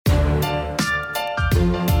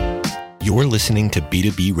You're listening to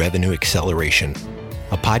B2B Revenue Acceleration,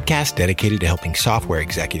 a podcast dedicated to helping software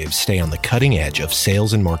executives stay on the cutting edge of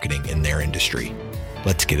sales and marketing in their industry.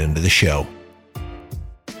 Let's get into the show.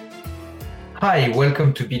 Hi,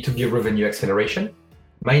 welcome to B2B Revenue Acceleration.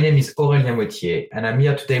 My name is Aurélien Motier, and I'm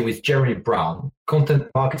here today with Jeremy Brown, Content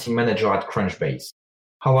Marketing Manager at Crunchbase.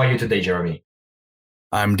 How are you today, Jeremy?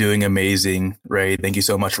 I'm doing amazing, Ray. Thank you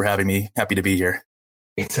so much for having me. Happy to be here.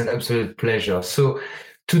 It's an absolute pleasure. So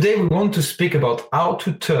today we want to speak about how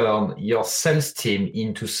to turn your sales team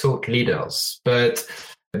into thought leaders. But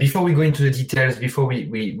before we go into the details, before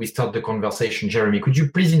we start the conversation, Jeremy, could you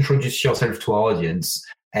please introduce yourself to our audience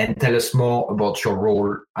and tell us more about your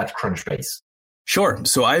role at Crunchbase? Sure.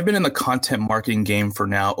 So I've been in the content marketing game for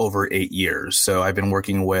now over 8 years. So I've been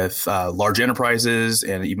working with large enterprises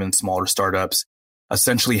and even smaller startups,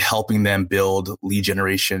 essentially helping them build lead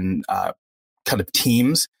generation kind of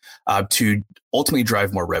teams to ultimately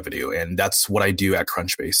drive more revenue. And that's what I do at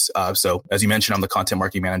Crunchbase. So as you mentioned, I'm the content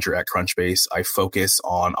marketing manager at Crunchbase. I focus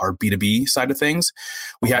on our B2B side of things.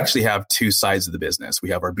 We actually have two sides of the business. We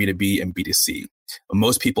have our B2B and B2C.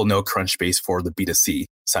 Most people know Crunchbase for the B2C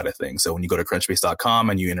side of things. So when you go to crunchbase.com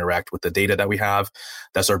and you interact with the data that we have,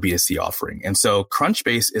 that's our B2C offering. And so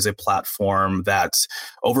Crunchbase is a platform that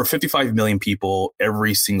over 55 million people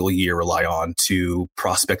every single year rely on to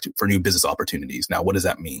prospect for new business opportunities. Now, what does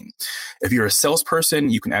that mean? If you're a salesperson,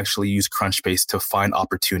 you can actually use Crunchbase to find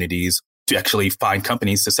opportunities to actually find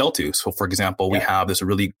companies to sell to. So for example, we have this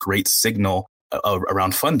really great signal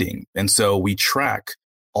around funding. And so we track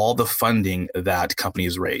all the funding that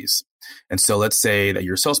companies raise. And so let's say that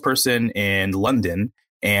you're a salesperson in London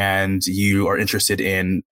and you are interested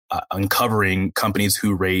in uncovering companies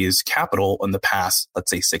who raise capital in the past, let's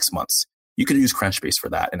say 6 months. You could use Crunchbase for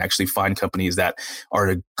that and actually find companies that are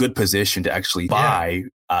in a good position to actually buy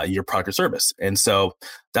your product or service. And so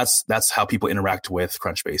that's how people interact with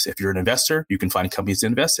Crunchbase. If you're an investor, you can find companies to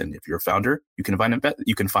invest in. If you're a founder, you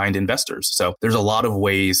can find investors. So there's a lot of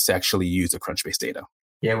ways to actually use the Crunchbase data.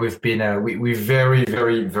 Yeah, we've been we're very,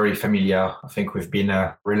 very, very familiar. I think we've been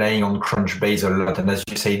relying on Crunchbase a lot, and as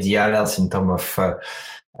you say, the alerts in terms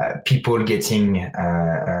of people getting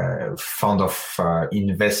fond of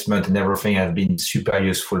investment and everything have been super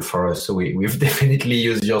useful for us. So we've definitely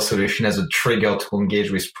used your solution as a trigger to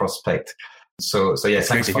engage with prospect. So yeah,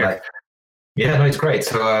 thanks for that. Yeah, no, it's great.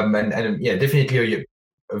 So and yeah, definitely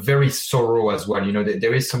very thorough as well. You know,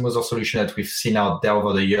 there is some other solution that we've seen out there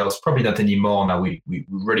over the years. Probably not anymore. Now we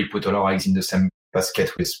really put all our eggs in the same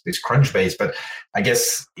basket with Crunchbase. But I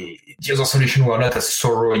guess the other solution were not as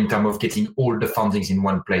thorough in terms of getting all the fundings in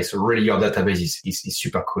one place. So really, your database is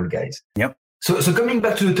super cool, guys. Yep. So coming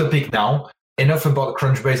back to the topic now. Enough about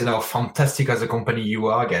Crunchbase and how fantastic as a company you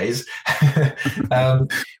are, guys.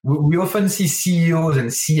 We often see CEOs and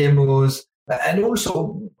CMOs and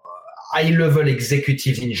also high-level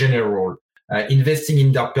executives in general, investing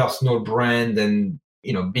in their personal brand and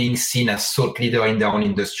being seen as thought leader in their own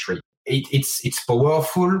industry. It's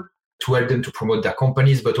powerful to help them to promote their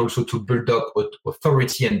companies, but also to build up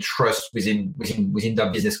authority and trust within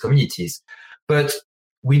their business communities. But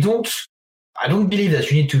I don't believe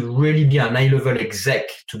that you need to really be an high-level exec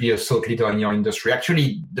to be a thought leader in your industry.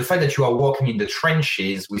 Actually, the fact that you are working in the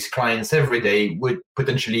trenches with clients every day would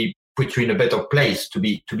potentially put you in a better place to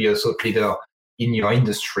be a thought leader in your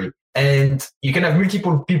industry. And you can have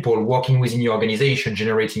multiple people working within your organization,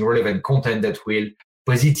 generating relevant content that will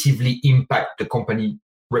positively impact the company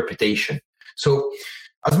reputation. So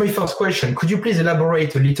as my first question, could you please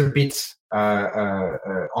elaborate a little bit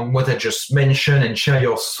on what I just mentioned and share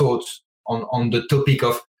your thoughts on the topic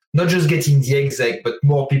of not just getting the exec, but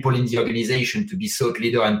more people in the organization to be thought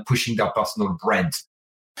leader and pushing their personal brand?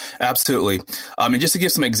 Absolutely. And just to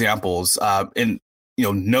give some examples,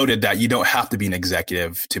 noted that you don't have to be an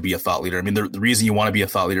executive to be a thought leader. I mean, the reason you want to be a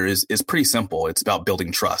thought leader is pretty simple. It's about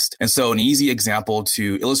building trust. And so an easy example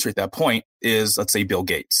to illustrate that point is, let's say, Bill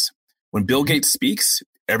Gates. When Bill Gates speaks,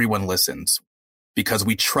 everyone listens because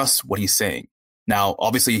we trust what he's saying. Now,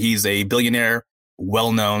 obviously, he's a billionaire,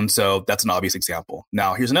 well-known, so that's an obvious example.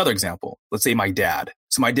 Now, here's another example. Let's say my dad.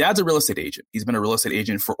 So my dad's a real estate agent. He's been a real estate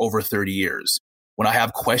agent for over 30 years. When I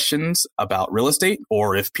have questions about real estate,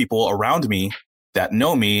 or if people around me that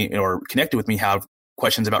know me or connected with me have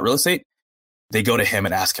questions about real estate, they go to him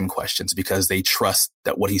and ask him questions because they trust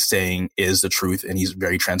that what he's saying is the truth and he's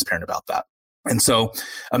very transparent about that. And so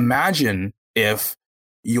imagine if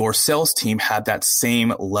your sales team had that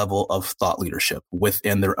same level of thought leadership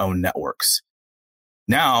within their own networks.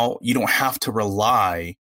 Now you don't have to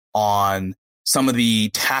rely on some of the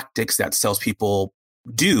tactics that salespeople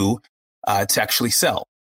do to actually sell.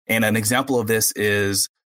 And an example of this is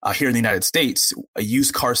here in the United States,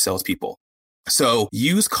 used car salespeople. So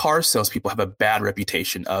used car salespeople have a bad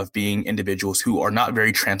reputation of being individuals who are not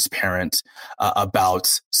very transparent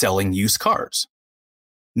about selling used cars.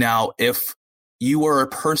 Now, if you were a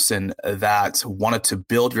person that wanted to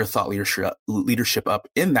build your thought leadership up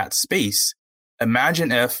in that space,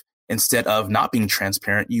 imagine if instead of not being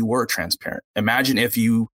transparent, you were transparent. Imagine if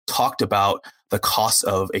you talked about the cost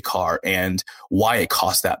of a car and why it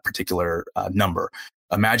costs that particular number.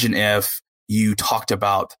 Imagine if you talked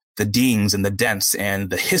about the dings and the dents and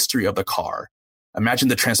the history of the car. Imagine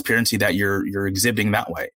the transparency that you're exhibiting that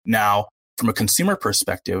way. Now, from a consumer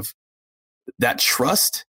perspective, that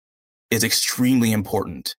trust is extremely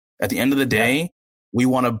important. At the end of the day, we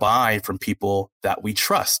want to buy from people that we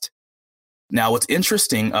trust. Now, what's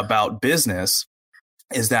interesting about business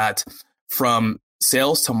is that from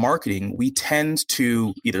sales to marketing, we tend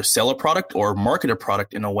to either sell a product or market a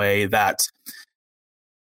product in a way that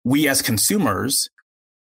we as consumers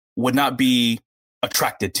would not be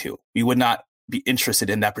attracted to. We would not be interested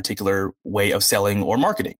in that particular way of selling or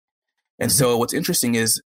marketing. And so what's interesting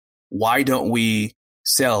is, why don't we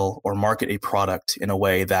sell or market a product in a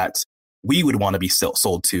way that we would want to be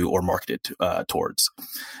sold to or marketed towards?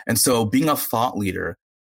 And so being a thought leader,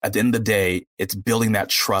 at the end of the day, it's building that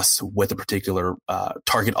trust with a particular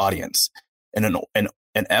target audience and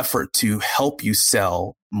an effort to help you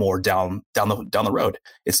sell more down the road.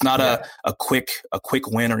 It's not a quick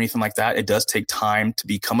win or anything like that. It does take time to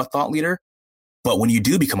become a thought leader, but when you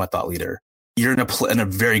do become a thought leader, you're in a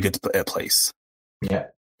very good place. Yeah.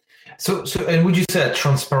 So, and would you say that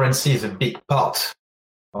transparency is a big part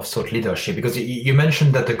of thought leadership? Because you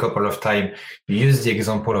mentioned that a couple of times. You used the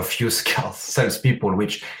example of used car salespeople,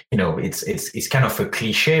 which, it's kind of a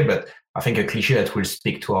cliche, but I think a cliche that will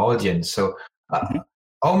speak to our audience. So,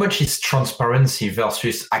 how much is transparency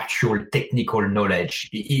versus actual technical knowledge?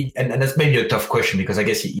 And that's maybe a tough question, because I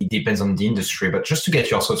guess it depends on the industry. But just to get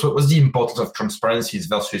your thoughts, what was the importance of transparency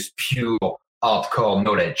versus pure hardcore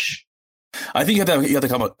knowledge? I think you have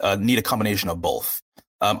to need a combination of both.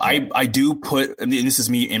 I do put, and this is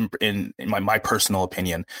me in my personal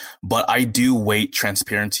opinion, but I do weight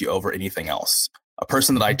transparency over anything else. A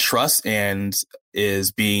person that I trust and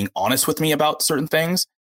is being honest with me about certain things,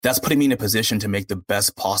 that's putting me in a position to make the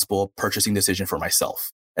best possible purchasing decision for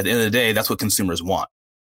myself. At the end of the day, that's what consumers want.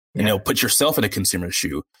 Yeah. Put yourself in a consumer's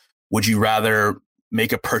shoe. Would you rather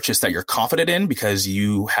make a purchase that you're confident in because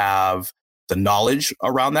you have the knowledge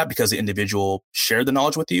around that, because the individual shared the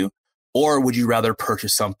knowledge with you? Or would you rather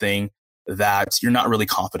purchase something that you're not really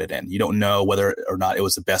confident in? You don't know whether or not it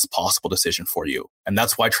was the best possible decision for you. And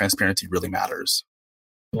that's why transparency really matters.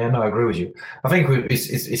 Yeah, no, I agree with you. I think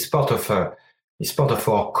it's part of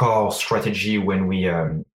our core strategy when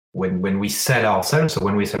we sell ourselves, or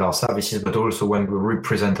when we sell our services, but also when we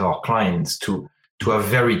represent our clients, to have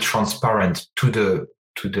very transparent to the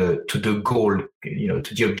goal,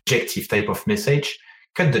 to the objective type of message.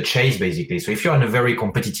 Cut the chase, basically. So if you're in a very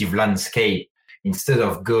competitive landscape, instead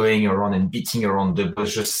of going around and beating around the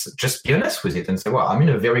bush, just be honest with it and say, well, I'm in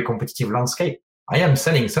a very competitive landscape. I am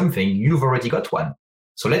selling something. You've already got one.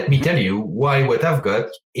 So let me tell you why what I've got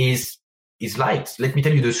is light. Let me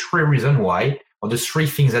tell you the 3 reasons why, or the 3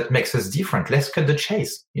 things that makes us different. Let's cut the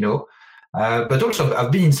chase, But also,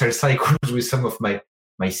 I've been in sales cycles with some of my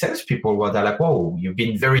salespeople where they're like, "Whoa, you've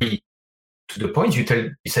been very to the point. You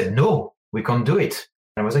said no, we can't do it."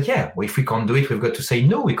 And I was like, "Yeah, well, if we can't do it, we've got to say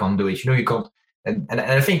no, we can't do it. You can't." And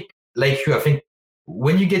I think, like you, I think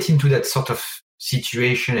when you get into that sort of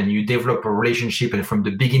situation and you develop a relationship, and from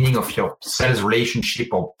the beginning of your sales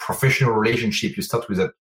relationship or professional relationship, you start with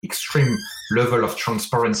that extreme level of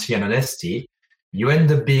transparency and honesty, you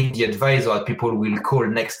end up being the advisor that people will call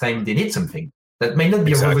next time they need something. That may not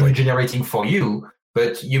be revenue generating for you,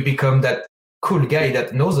 but you become that cool guy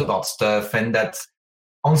that knows about stuff, and that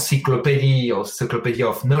encyclopedia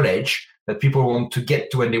of knowledge that people want to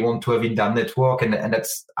get to and they want to have in their network. And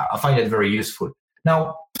that's, I find it very useful.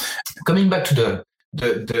 Now, coming back to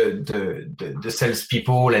the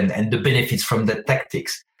salespeople and the benefits from the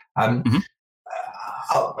tactics,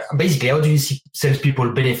 basically, how do you see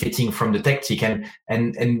salespeople benefiting from the tactic? And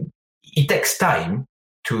it takes time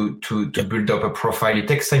to build up a profile. It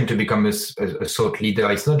takes time to become a thought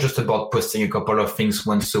leader. It's not just about posting a couple of things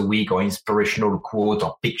once a week, or inspirational quote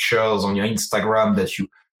or pictures on your Instagram that you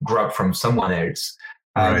grab from someone else.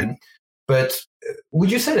 Right. But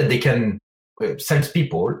would you say that they can,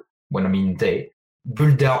 salespeople, when I mean they,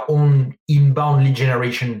 build their own inbound lead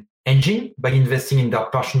generation engine by investing in their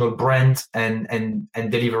personal brand and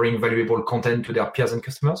delivering valuable content to their peers and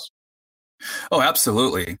customers? Oh,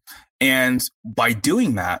 absolutely. And by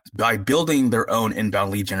doing that, by building their own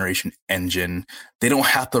inbound lead generation engine, they don't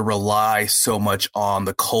have to rely so much on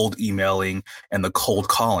the cold emailing and the cold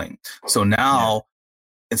calling. So now,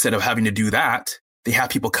 instead of having to do that, they have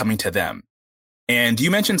people coming to them. And you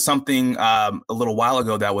mentioned something a little while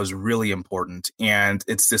ago that was really important. And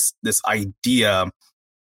it's this idea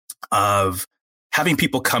of having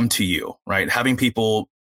people come to you, right? Having people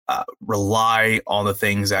rely on the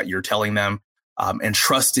things that you're telling them. And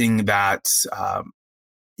trusting that,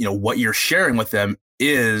 what you're sharing with them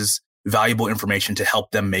is valuable information to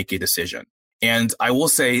help them make a decision. And I will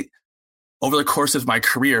say, over the course of my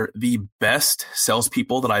career, the best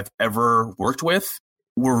salespeople that I've ever worked with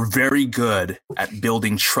were very good at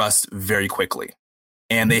building trust very quickly.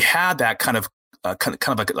 And they had that kind of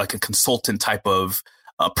like a consultant type of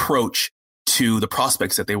approach to the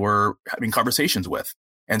prospects that they were having conversations with.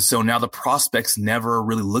 And so now the prospects never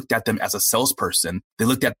really looked at them as a salesperson. They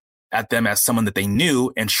looked at them as someone that they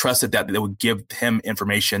knew and trusted that they would give him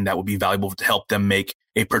information that would be valuable to help them make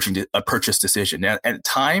a purchase decision. And at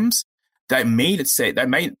times that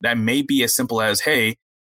may be as simple as, hey,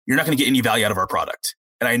 you're not going to get any value out of our product.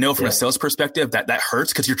 And I know from a sales perspective that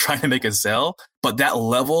hurts because you're trying to make a sale, but that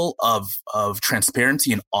level of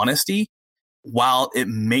transparency and honesty, while it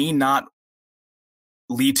may not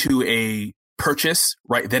lead to a purchase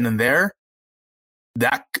right then and there,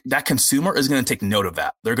 that consumer is going to take note of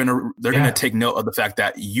that. They're going to take note of the fact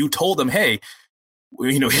that you told them, hey,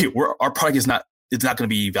 our product is not going to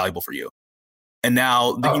be valuable for you. And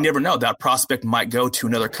now you never know, that prospect might go to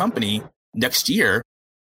another company next year,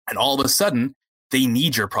 and all of a sudden they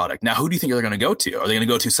need your product. Now, who do you think they're going to go to? Are they going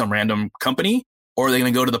to go to some random company, or are they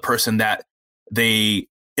going to go to the person that they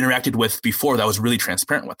interacted with before that was really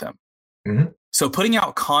transparent with them? Mm-hmm. So putting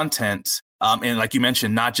out content, and like you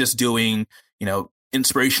mentioned, not just doing,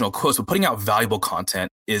 inspirational quotes, but putting out valuable content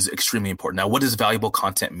is extremely important. Now, what does valuable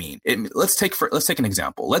content mean? Let's take an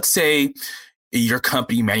example. Let's say your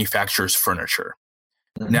company manufactures furniture.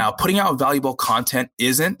 Mm-hmm. Now, putting out valuable content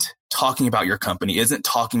isn't talking about your company, isn't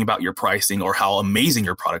talking about your pricing or how amazing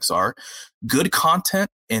your products are. Good content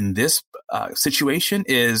in this situation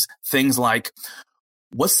is things like,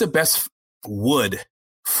 what's the best wood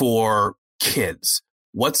for kids?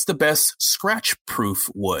 What's the best scratch-proof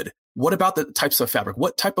wood? What about the types of fabric?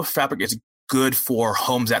 What type of fabric is good for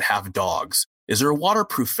homes that have dogs? Is there a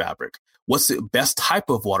waterproof fabric? What's the best type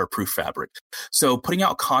of waterproof fabric? So putting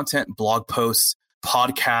out content, blog posts,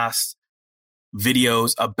 podcasts,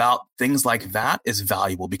 videos about things like that is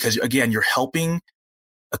valuable because, again, you're helping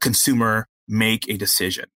a consumer make a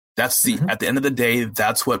decision. That's at the end of the day,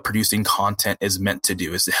 that's what producing content is meant to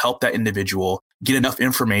do, is to help that individual get enough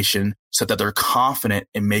information so that they're confident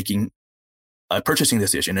in making a purchasing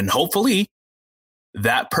decision. And hopefully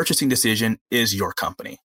that purchasing decision is your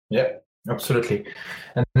company. Yeah, absolutely.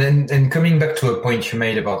 And then coming back to a point you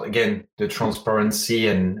made about, again, the transparency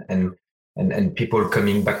and people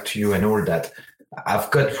coming back to you and all that, I've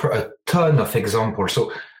got a ton of examples.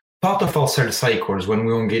 So part of our sales cycles, when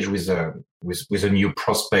we engage with a new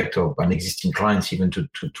prospect or an existing client, even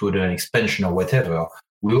to an expansion or whatever,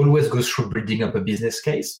 we always go through building up a business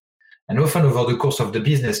case. And often over the course of the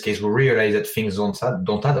business case, we realize that things don't add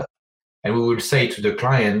up. And we will say to the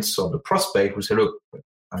clients or the prospect, we say, look,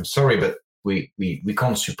 I'm sorry, but we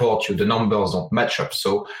can't support you. The numbers don't match up.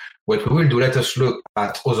 So what we will do, let us look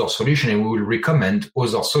at other solution, and we will recommend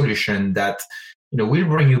other solution that will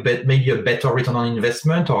bring you maybe a better return on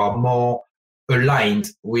investment, or are more aligned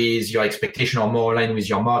with your expectation, or more aligned with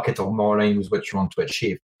your market, or more aligned with what you want to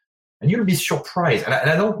achieve. And you'll be surprised. And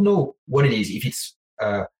I don't know what it is. If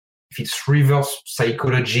it's reverse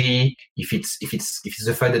psychology, if it's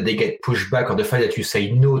the fact that they get pushed back, or the fact that you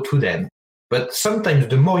say no to them. But sometimes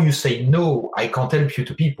the more you say no, I can't help you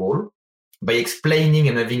to people, by explaining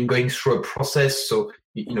and going through a process. So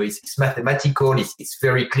it's mathematical. It's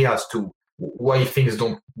very clear as to why things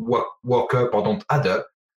don't work up or don't add up,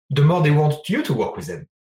 the more they want you to work with them.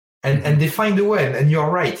 And they find a way. And you're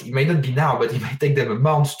right. It may not be now, but it might take them a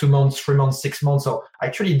month, 2 months, 3 months, 6 months, or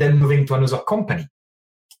actually then moving to another company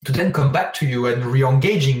to then come back to you and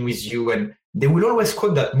re-engaging with you. And they will always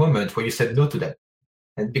quote that moment where you said no to them.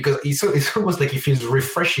 And because it's almost like it feels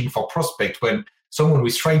refreshing for prospect when someone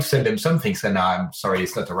was trying to sell them something said, no, I'm sorry,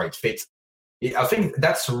 it's not the right fit. I think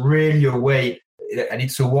that's really a way, and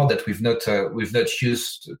it's a word that we've not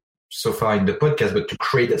used so far in the podcast, but to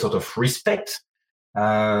create that sort of respect,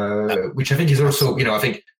 which I think is also, I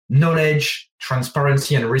think knowledge,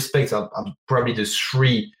 transparency, and respect are probably the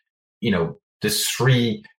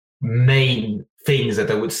three main things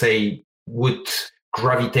that I would say would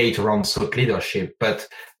gravitate around thought leadership. But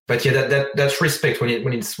But yeah, that's respect when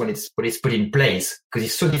it's put in place, because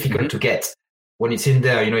it's so difficult to get. When it's in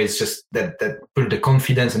there, it's just that build the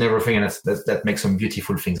confidence and everything, and that makes some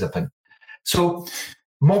beautiful things happen. So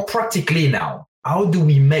more practically now, how do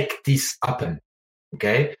we make this happen?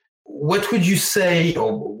 Okay. What would you say,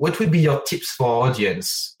 or what would be your tips for our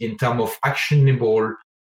audience in terms of actionable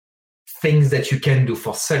things that you can do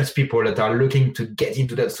for salespeople that are looking to get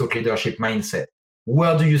into that thought leadership mindset?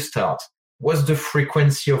 Where do you start? What's the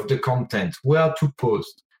frequency of the content? Where to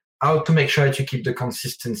post? How to make sure that you keep the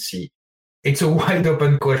consistency? It's a wide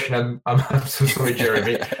open question. I'm so sorry,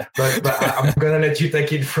 Jeremy, but I'm going to let you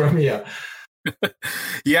take it from here.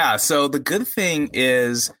 Yeah. So the good thing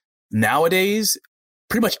is nowadays,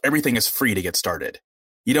 pretty much everything is free to get started.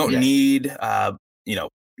 You don't need,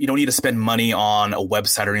 you don't need to spend money on a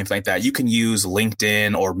website or anything like that. You can use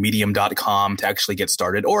LinkedIn or medium.com to actually get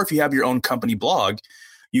started. Or if you have your own company blog,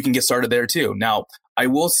 you can get started there too. Now, I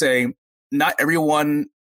will say not everyone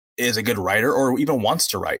is a good writer or even wants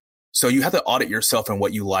to write. So you have to audit yourself and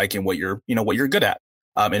what you like and what you're good at.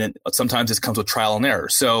 And sometimes this comes with trial and error.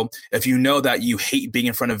 So if you know that you hate being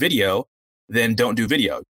in front of video, then don't do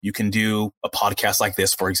video. You can do a podcast like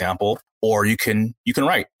this, for example, or you can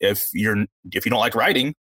write. If you don't like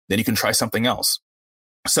writing, then you can try something else.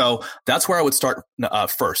 So that's where I would start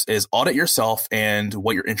first, is audit yourself and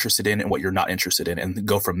what you're interested in and what you're not interested in, and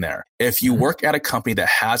go from there. If you work at a company that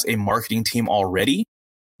has a marketing team already,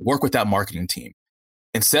 work with that marketing team.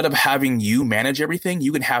 Instead of having you manage everything,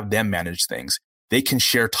 you can have them manage things. They can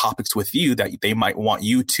share topics with you that they might want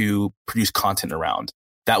you to produce content around.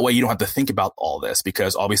 That way you don't have to think about all this,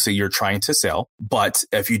 because obviously you're trying to sell. But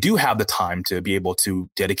if you do have the time to be able to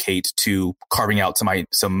dedicate to carving out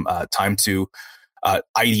some time to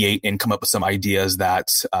ideate and come up with some ideas that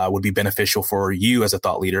would be beneficial for you as a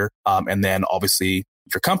thought leader, and then obviously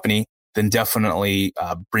your company, then definitely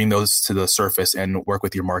bring those to the surface and work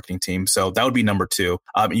with your marketing team. So that would be number 2.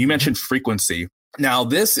 You mentioned frequency. Now,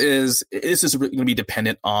 this is going to be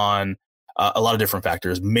dependent on a lot of different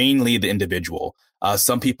factors, mainly the individual.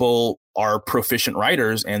 Some people are proficient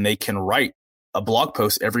writers and they can write a blog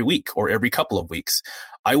post every week or every couple of weeks.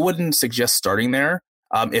 I wouldn't suggest starting there.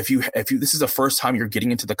 If you this is the first time you're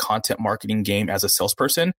getting into the content marketing game as a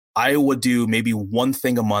salesperson, I would do maybe one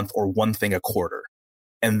thing a month or one thing a quarter.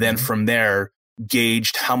 And then from there,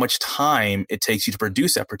 gauged how much time it takes you to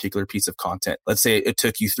produce that particular piece of content. Let's say it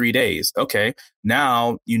took you 3 days. Okay,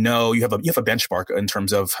 now you have a benchmark in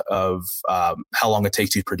terms of how long it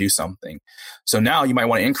takes you to produce something. So now you might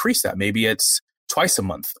want to increase that. Maybe it's twice a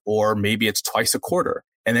month, or maybe it's twice a quarter,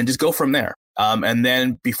 and then just go from there. And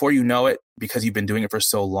then before you know it, because you've been doing it for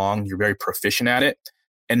so long, you're very proficient at it.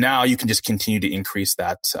 And now you can just continue to increase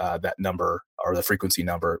that number, or the frequency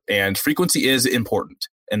number. And frequency is important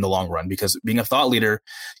in the long run, because being a thought leader,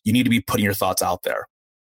 you need to be putting your thoughts out there.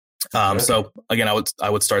 So again, I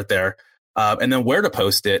would start there. And then where to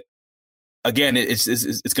post it, again, it's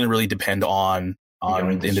going to really depend on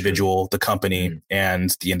the individual, the company,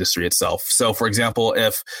 and the industry itself. So for example,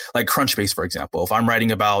 if like Crunchbase, for example, if I'm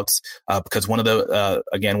writing about, because one of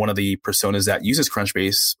the personas that uses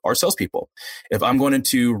Crunchbase are salespeople. If I'm going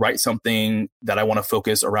to write something that I want to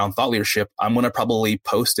focus around thought leadership, I'm going to probably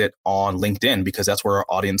post it on LinkedIn, because that's where our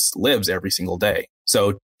audience lives every single day.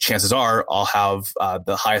 So chances are I'll have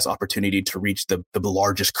the highest opportunity to reach the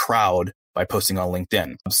largest crowd by posting on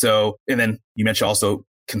LinkedIn. So, and then you mentioned also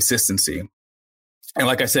consistency. And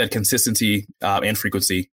like I said, consistency and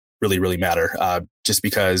frequency really, really matter. Just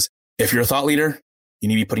because if you're a thought leader, you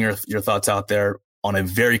need to be putting your thoughts out there on a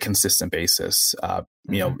very consistent basis.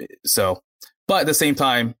 So, but at the same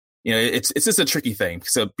time, it's just a tricky thing.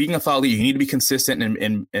 So being a thought leader, you need to be consistent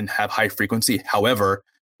and have high frequency. However,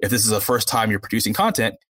 if this is the first time you're producing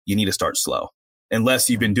content, you need to start slow, unless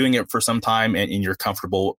you've been doing it for some time and you're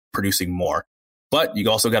comfortable producing more. But you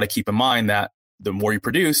also got to keep in mind that the more you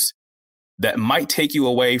produce, that might take you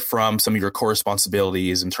away from some of your core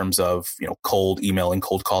responsibilities in terms of, cold emailing,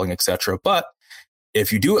 cold calling, etc. But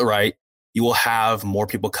if you do it right, you will have more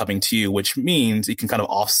people coming to you, which means you can kind of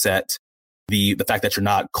offset the fact that you're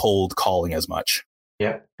not cold calling as much.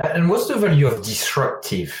 Yeah. And what's the value of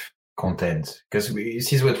disruptive content? Because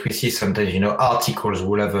this is what we see sometimes, articles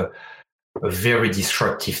will have a very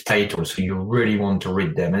disruptive title. So you really want to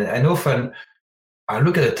read them. And often I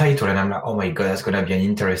look at the title and I'm like, oh my God, that's going to be an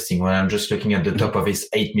interesting one. I'm just looking at the top of this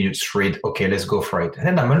 8 minutes read. Okay, let's go for it. And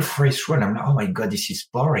then I'm halfway through and I'm like, oh my God, this is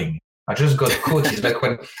boring. I just got caught. It's like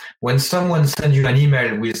when someone sends you an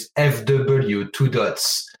email with FW 2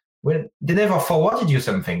 dots, well, they never forwarded you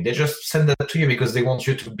something. They just send that to you because they want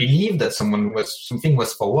you to believe that something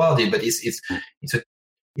was forwarded, but it's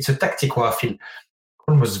a tactic, I feel.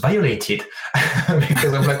 almost violated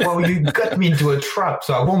because I'm like, well, you got me into a trap,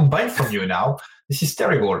 so I won't buy from you now. This is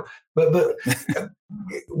terrible. But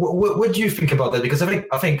what do you think about that? Because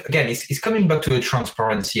I think again, it's coming back to the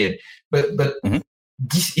transparency. But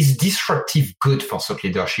this is disruptive good for thought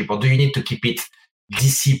leadership, or do you need to keep it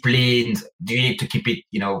disciplined? Do you need to keep it,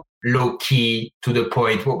 low key, to the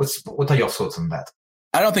point? What are your thoughts on that?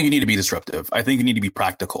 I don't think you need to be disruptive. I think you need to be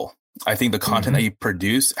practical. I think the content that you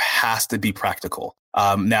produce has to be practical.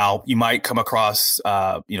 Now, you might come across,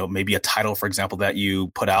 maybe a title, for example, that you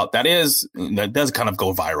put out that does kind of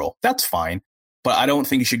go viral. That's fine. But I don't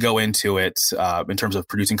think you should go into it in terms of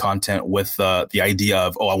producing content with the idea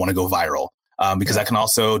of, I want to go viral. Because that can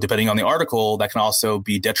also, depending on the article, that can also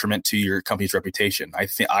be detriment to your company's reputation.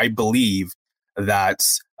 I believe that,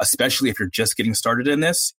 especially if you're just getting started in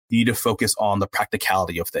this, you need to focus on the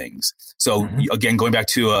practicality of things. So again, going back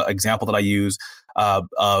to an example that I use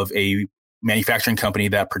of a manufacturing company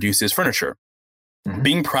that produces furniture.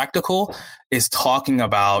 Being practical is talking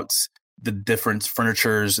about the different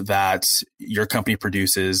furnitures that your company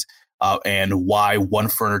produces and why one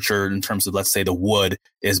furniture, in terms of, let's say, the wood,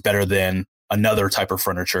 is better than another type of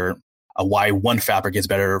furniture. Why one fabric is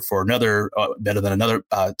better than another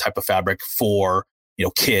type of fabric for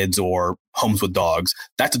kids or homes with dogs.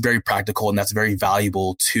 That's very practical, and that's very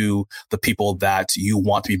valuable to the people that you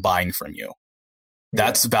want to be buying from you.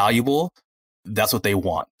 That's valuable. That's what they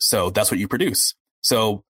want. So that's what you produce.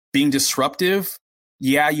 So being disruptive,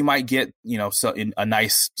 you might get a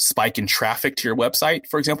nice spike in traffic to your website.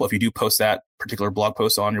 For example, if you do post that particular blog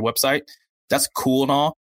post on your website, that's cool and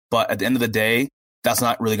all. But at the end of the day, that's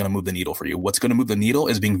not really going to move the needle for you. What's going to move the needle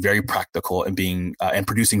is being very practical and being and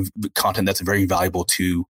producing content that's very valuable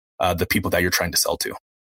to the people that you're trying to sell to.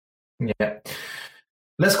 Yeah.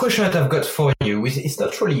 Last question that I've got for you is, it's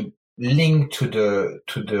not really linked to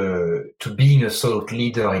being a thought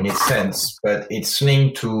leader in its sense, but it's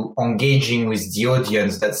linked to engaging with the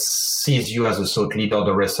audience that sees you as a thought leader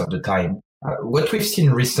the rest of the time. What we've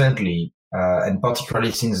seen recently, and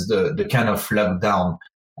particularly since the kind of lockdown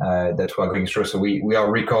that we're going through. So we are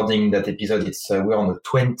recording that episode. We're on the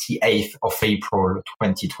 28th of April,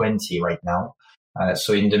 2020 right now.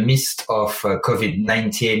 So in the midst of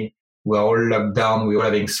COVID-19, we're all locked down. We're all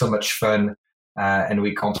having so much fun, and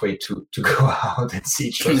we can't wait to go out and see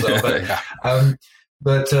each other.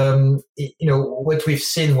 But what we've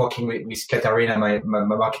seen working with Katarina, my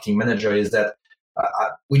marketing manager, is that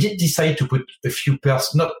we did decide to put a few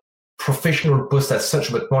not professional posts as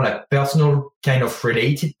such, but more like personal kind of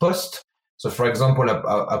related posts. So for example,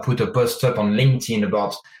 I put a post up on LinkedIn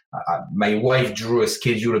about my wife drew a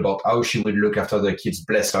schedule about how she would look after the kids.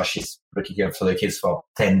 Bless her. She's looking after the kids for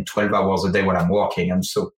 10, 12 hours a day while I'm working. I'm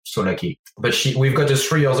so lucky. But we've got a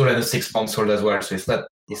 3 years old and a 6 months old as well. So it's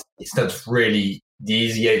not really the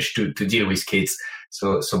easy age to deal with kids.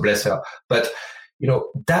 So bless her. But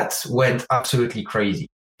that went absolutely crazy.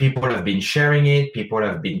 People have been sharing it. People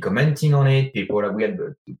have been commenting on it. We had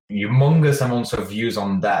humongous amounts of views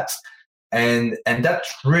on that. And that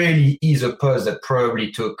really is a post that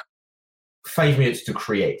probably took 5 minutes to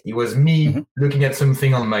create. It was me looking at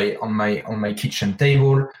something on my kitchen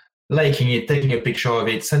table, liking it, taking a picture of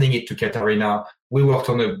it, sending it to Katarina. We worked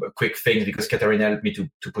on a quick thing because Katarina helped me to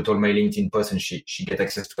put all my LinkedIn posts, and she get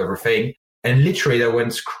access to everything. And literally that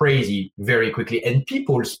went crazy very quickly. And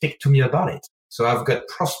people speak to me about it. So I've got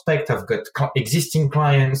prospects, I've got existing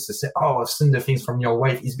clients that say, "Oh, I've seen the things from your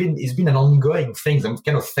wife." It's been an ongoing thing. I'm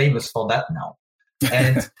kind of famous for that now.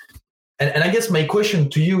 And and I guess my question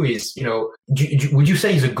to you is, would you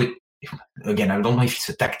say it's a good? Again, I don't know if it's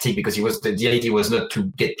a tactic, because the idea was not to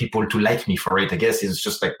get people to like me for it. I guess it's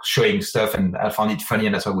just like showing stuff, and I found it funny,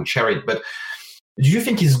 and that's why I would share it. But do you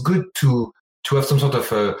think it's good to have some sort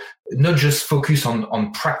of not just focus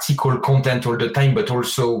on practical content all the time, but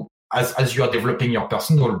also as you are developing your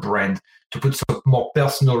personal brand, to put some more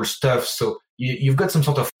personal stuff? So you've got some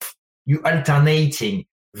sort of, you alternating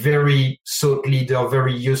very thought leader,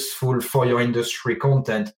 very useful for your industry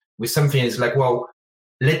content with something that's like, well,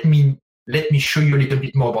 let me show you a little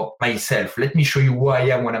bit more about myself. Let me show you who I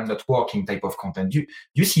am when I'm not working type of content. Do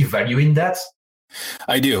you see value in that?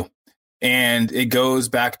 I do. And it goes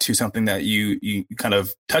back to something that you kind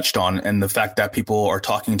of touched on, and the fact that people are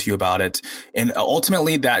talking to you about it, and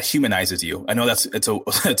ultimately that humanizes you. I know it's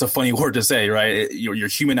a funny word to say, right? You're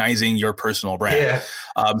humanizing your personal brand.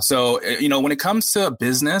 Yeah. So when it comes to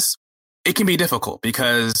business, it can be difficult,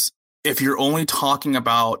 because if you're only talking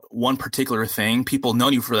about one particular thing, people know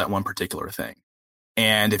you for that one particular thing.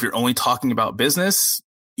 And if you're only talking about business,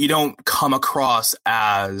 you don't come across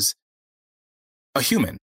as a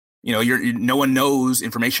human. No one knows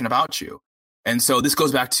information about you. And so this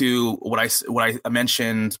goes back to what I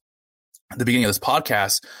mentioned at the beginning of this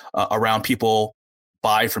podcast around people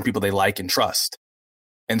buy from people they like and trust.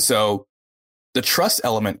 And so the trust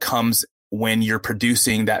element comes when you're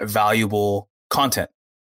producing that valuable content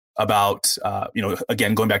about,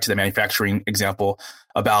 again, going back to the manufacturing example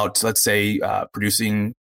about, let's say,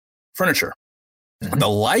 producing furniture. Mm-hmm. The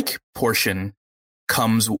like portion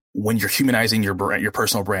comes when you're humanizing your brand, your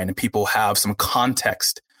personal brand, and people have some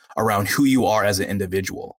context around who you are as an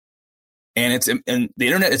individual. And the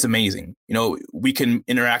internet is amazing. We can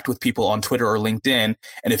interact with people on Twitter or LinkedIn,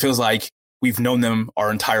 and it feels like we've known them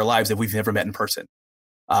our entire lives that we've never met in person.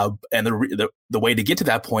 And the way to get to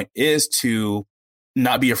that point is to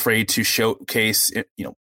not be afraid to showcase,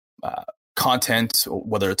 content,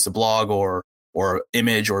 whether it's a blog or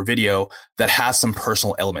image or video that has some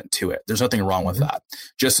personal element to it. There's nothing wrong with that.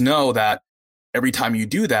 Just know that every time you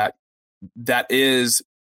do that, that is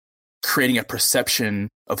creating a perception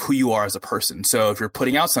of who you are as a person. So if you're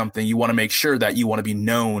putting out something, you want to make sure that you want to be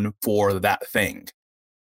known for that thing.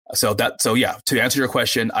 So to answer your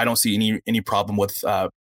question, I don't see any problem with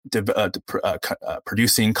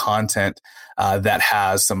producing content that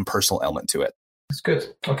has some personal element to it. That's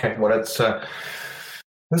good. Okay. Well,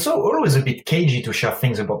 it's always a bit cagey to share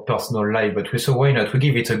things about personal life, but we saw why not? We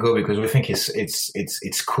give it a go because we think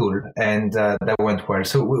it's cool, and that went well.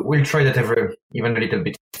 So we'll try that even a little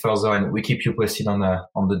bit further, and we keep you posted on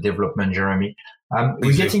the development, Jeremy.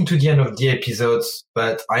 We're getting to the end of the episodes,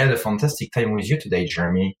 but I had a fantastic time with you today,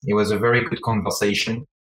 Jeremy. It was a very good conversation.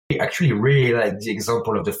 I actually really like the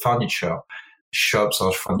example of the furniture shops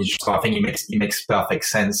or furniture store. I think it makes perfect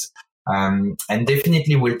sense. And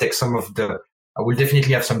definitely I will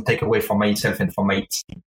definitely have some takeaway for myself and for my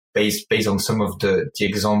team based on some of the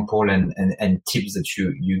example and tips that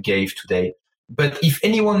you gave today. But if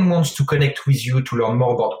anyone wants to connect with you to learn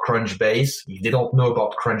more about Crunchbase, if they don't know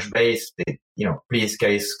about Crunchbase, please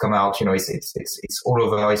guys come out. It's all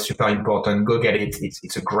over. It's super important. Go get it.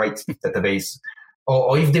 It's a great database.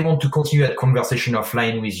 Or if they want to continue that conversation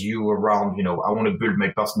offline with you around, I want to build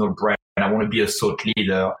my personal brand and I want to be a thought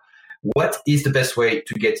leader. What is the best way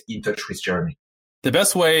to get in touch with Jeremy? The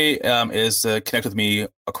best way is to connect with me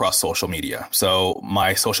across social media. So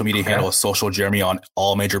my social media handle is Social Jeremy on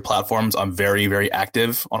all major platforms. I'm very, very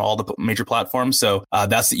active on all the major platforms. So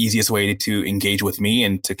that's the easiest way to engage with me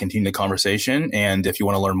and to continue the conversation. And if you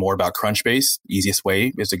want to learn more about Crunchbase, the easiest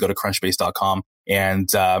way is to go to crunchbase.com and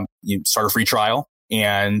you start a free trial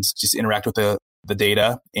and just interact with the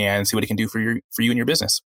data and see what it can do for you and your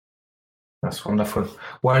business. That's wonderful.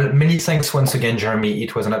 Well, many thanks once again, Jeremy.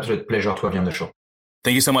 It was an absolute pleasure to have you on the show.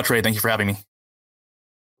 Thank you so much, Ray. Thank you for having me.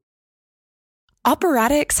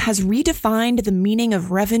 Operatics has redefined the meaning of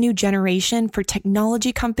revenue generation for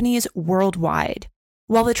technology companies worldwide.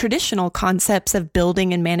 While the traditional concepts of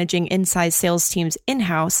building and managing inside sales teams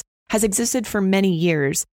in-house has existed for many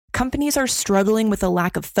years, companies are struggling with a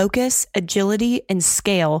lack of focus, agility, and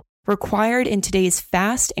scale required in today's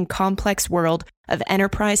fast and complex world of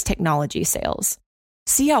enterprise technology sales.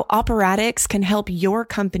 See how Operatics can help your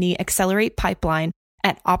company accelerate pipeline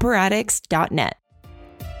at operatics.net.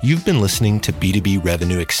 You've been listening to B2B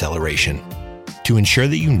Revenue Acceleration. To ensure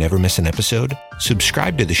that you never miss an episode,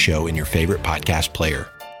 subscribe to the show in your favorite podcast player.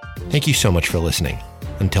 Thank you so much for listening.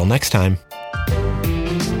 Until next time.